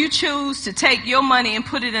 Now, if you choose to take your money and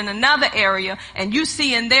put it in another area and you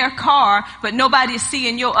see in their car, but nobody's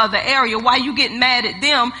seeing your other area, why you getting mad at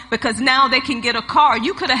them? Because now they can get a car.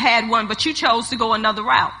 You could have had one, but you chose to go another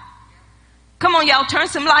route. Come on, y'all, turn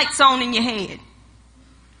some lights on in your head.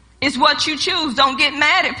 It's what you choose. Don't get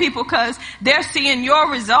mad at people because they're seeing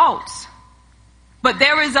your results. But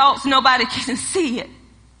their results, nobody can see it.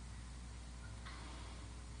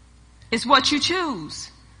 It's what you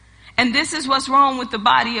choose. And this is what's wrong with the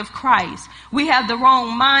body of Christ. We have the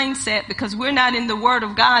wrong mindset because we're not in the Word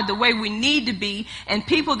of God the way we need to be. And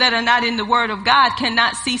people that are not in the Word of God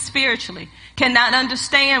cannot see spiritually, cannot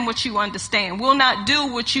understand what you understand, will not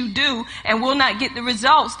do what you do, and will not get the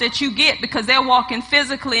results that you get because they're walking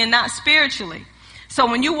physically and not spiritually. So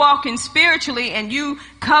when you walking spiritually and you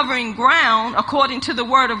covering ground according to the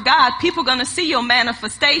word of God, people are going to see your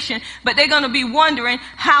manifestation, but they're going to be wondering,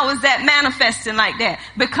 how is that manifesting like that?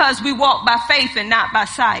 Because we walk by faith and not by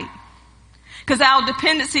sight. Because our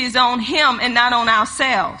dependency is on him and not on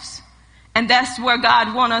ourselves. And that's where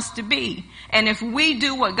God wants us to be. And if we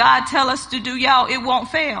do what God tells us to do, y'all, it won't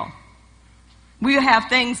fail. We'll have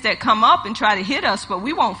things that come up and try to hit us, but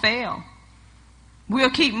we won't fail. We'll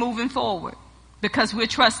keep moving forward because we're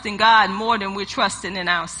trusting God more than we're trusting in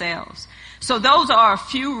ourselves. So those are a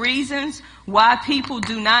few reasons why people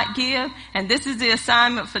do not give. And this is the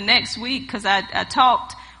assignment for next week, because I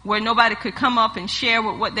talked where nobody could come up and share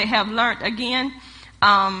what they have learned again.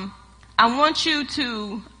 I want you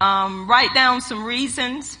to write down some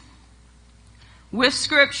reasons with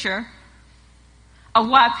scripture of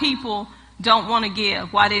why people don't want to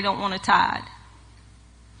give, why they don't want to tithe.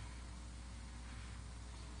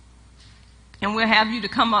 And we'll have you to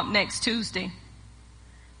come up next Tuesday,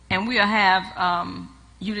 and we'll have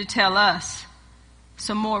you to tell us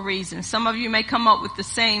some more reasons. Some of you may come up with the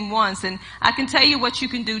same ones, and I can tell you what you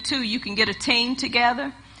can do too. You can get a team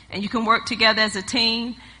together, and you can work together as a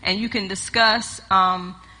team, and you can discuss,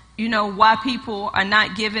 why people are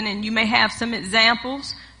not giving, and you may have some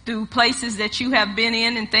examples through places that you have been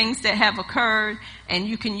in and things that have occurred, and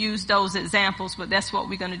you can use those examples, but that's what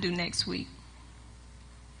we're going to do next week.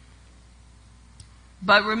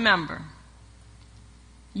 But remember,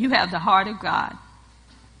 you have the heart of God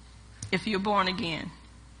if you're born again.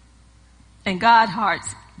 And God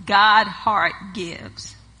heart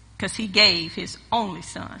gives, because he gave his only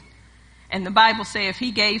son. And the Bible says if he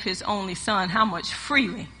gave his only son, how much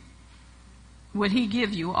freely would he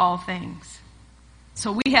give you all things?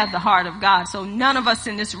 So we have the heart of God. So none of us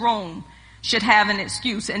in this room should have an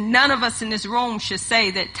excuse. And none of us in this room should say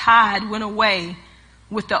that tithe went away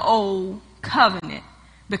with the old covenant.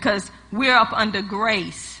 Because we're up under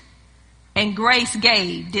grace. And grace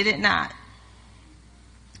gave, did it not?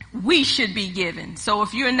 We should be giving. So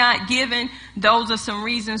if you're not giving, those are some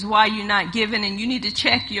reasons why you're not giving. And you need to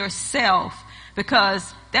check yourself.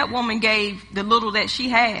 Because that woman gave the little that she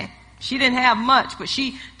had. She didn't have much, but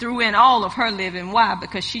she threw in all of her living. Why?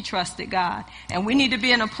 Because she trusted God. And we need to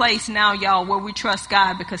be in a place now, y'all, where we trust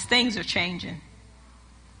God, because things are changing.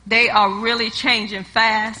 They are really changing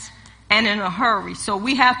fast and in a hurry. So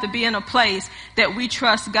we have to be in a place that we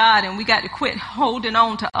trust God, and we got to quit holding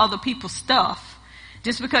on to other people's stuff.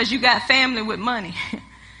 Just because you got family with money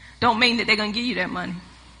don't mean that they're going to give you that money.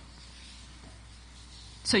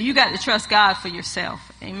 So you got to trust God for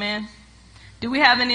yourself. Amen. Do we have any